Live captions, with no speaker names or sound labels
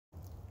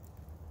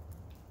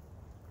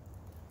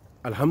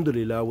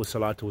Alhamdulillah wa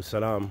salatu wa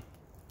salam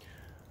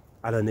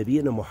ala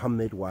nabiyyina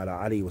Muhammad wa ala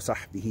alihi wa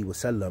sahbihi wa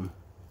sallam.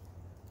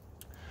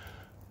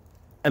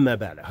 Amma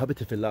ba'da.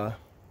 Habita fillah.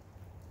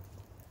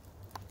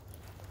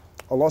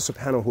 Allah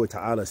subhanahu wa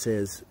ta'ala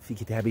says fi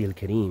kitabihi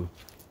al-kareem,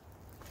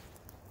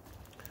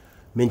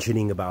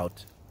 mentioning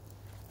about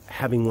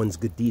having one's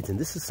good deeds, and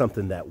this is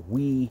something that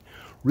we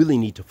really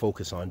need to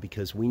focus on,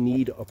 because we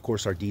need, of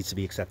course, our deeds to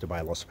be accepted by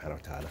Allah subhanahu wa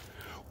ta'ala.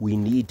 We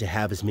need to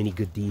have as many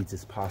good deeds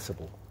as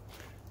possible,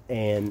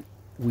 and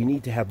we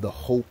need to have the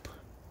hope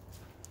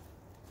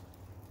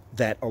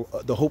that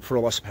the hope for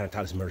Allah subhanahu wa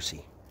ta'ala's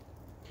mercy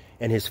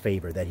and his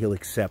favor, that he'll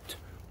accept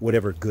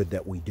whatever good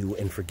that we do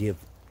and forgive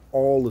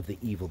all of the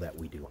evil that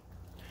we do.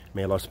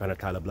 May Allah subhanahu wa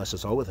ta'ala bless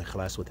us all with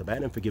ikhlas, with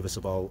tabat, and forgive us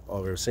of all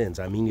our sins.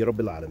 Ameen ya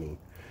Rabbil Alameen.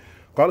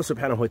 Qala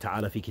subhanahu wa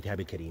ta'ala fi kitab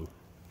al-kareem.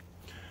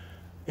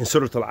 In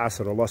Surah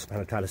Al-Asr, Allah subhanahu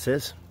wa ta'ala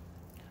says,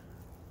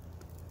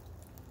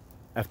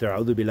 after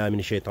A'udhu billahi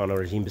minash shaitanir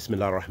rajeem,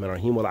 Bismillahir Rahmanir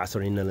Rahim, wal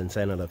 'asr innal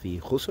insana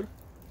lafi khusr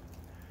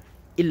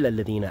illa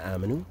alladhina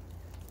amanu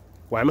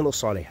wa 'amilu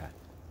s-salihat.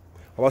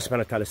 Allah subhanahu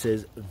wa ta'ala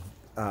says,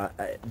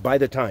 by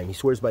the time, he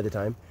swears by the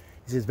time,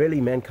 he says, verily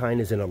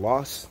mankind is in a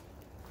loss,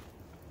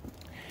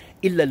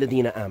 illa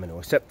alladhina amanu,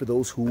 except for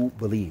those who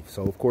believe.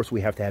 So of course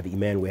we have to have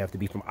iman, we have to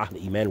be from Ahl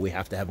Iman, we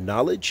have to have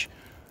knowledge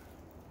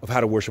of how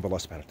to worship Allah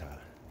subhanahu wa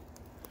ta'ala.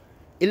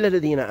 Illa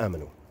alladhina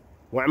amanu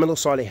wa 'amilu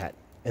s-salihat,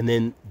 and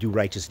then do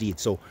righteous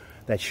deeds. So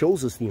that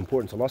shows us the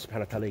importance. Allah subhanahu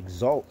wa ta'ala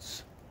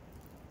exalts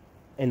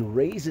and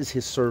raises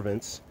his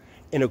servants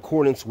in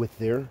accordance with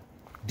their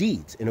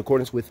deeds, in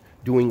accordance with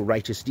doing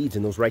righteous deeds.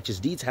 And those righteous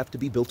deeds have to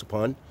be built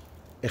upon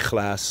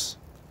ikhlas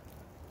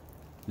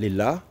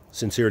lillah,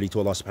 sincerity to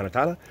Allah subhanahu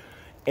wa ta'ala,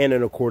 and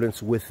in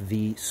accordance with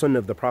the sunnah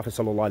of the Prophet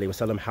sallallahu alaihi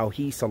wasallam, how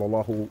he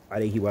sallallahu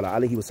alaihi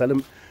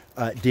wasallam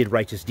did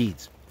righteous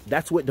deeds.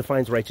 That's what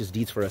defines righteous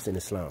deeds for us in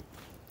Islam.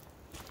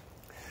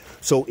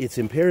 So it's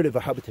imperative,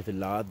 ahabata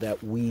fillah,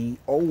 that we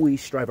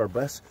always strive our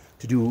best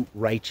to do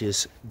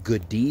righteous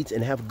good deeds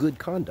and have good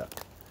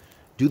conduct.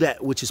 Do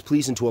that which is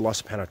pleasing to Allah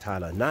subhanahu wa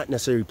ta'ala, not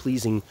necessarily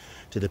pleasing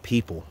to the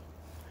people.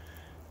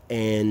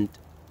 And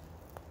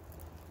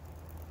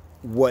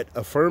what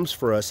affirms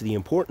for us the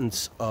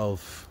importance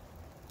of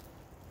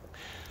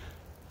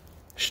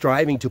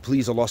striving to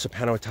please Allah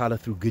subhanahu wa ta'ala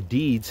through good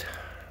deeds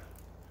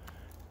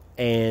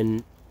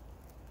and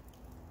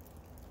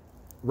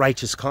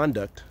righteous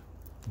conduct,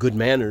 good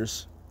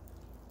manners,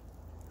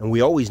 and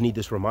we always need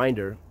this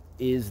reminder,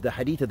 is the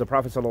hadith of the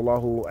Prophet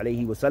sallallahu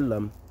alaihi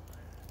wasallam,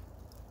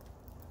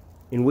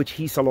 in which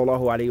he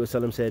sallallahu alaihi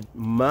wasallam said,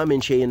 "Ma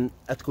min shay'in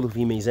athqalu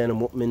fi mizan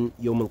mu'min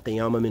yawm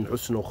al-qiyamah min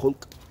husn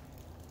khulq,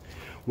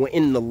 wa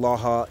inna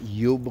Allah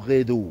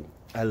yubghidu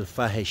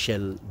al-fahish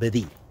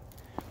al-badi."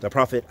 The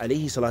Prophet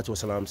alayhi salatu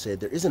wasalam said,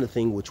 there isn't a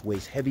thing which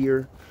weighs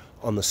heavier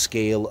on the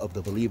scale of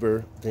the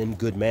believer than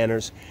good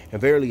manners,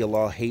 and verily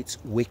Allah hates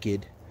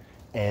wicked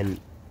and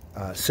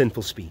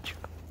sinful speech.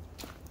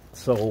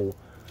 So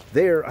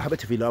there,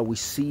 ahabata fillah, we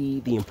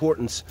see the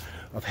importance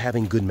of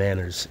having good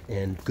manners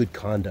and good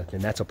conduct,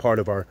 and that's a part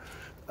of our,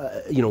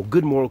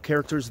 good moral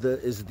characters.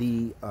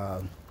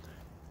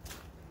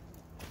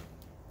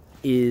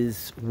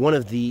 Is one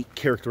of the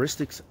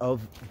characteristics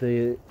of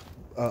the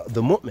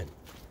mu'min,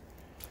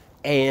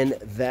 and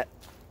that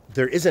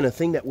there isn't a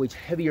thing that weighs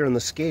heavier on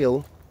the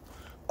scale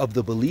of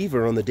the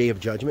believer on the Day of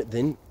Judgment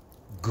than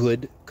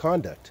good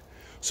conduct.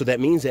 So that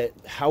means that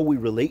how we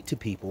relate to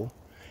people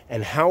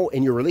and how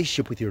in your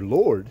relationship with your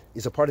Lord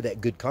is a part of that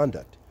good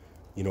conduct.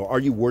 Are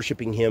you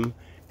worshiping him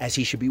as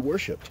he should be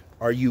worshipped?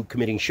 Are you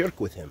committing shirk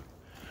with him?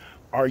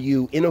 Are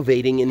you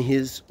innovating in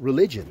his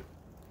religion?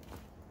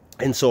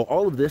 And so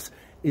all of this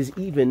is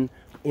even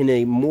in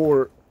a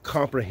more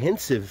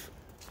comprehensive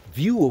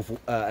view of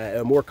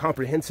a more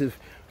comprehensive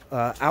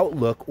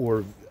outlook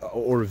or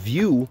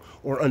view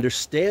or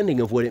understanding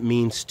of what it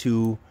means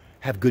to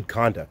have good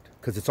conduct,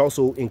 because it's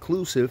also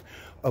inclusive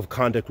of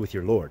conduct with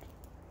your Lord.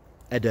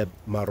 Adab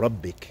ma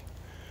rabbik.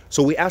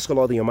 So we ask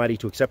Allah the Almighty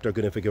to accept our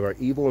good and forgive our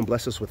evil, and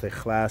bless us with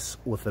ikhlas,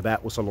 with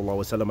tabat, wa sallallahu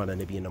wa sallam ala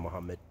nabiyyina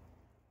Muhammad.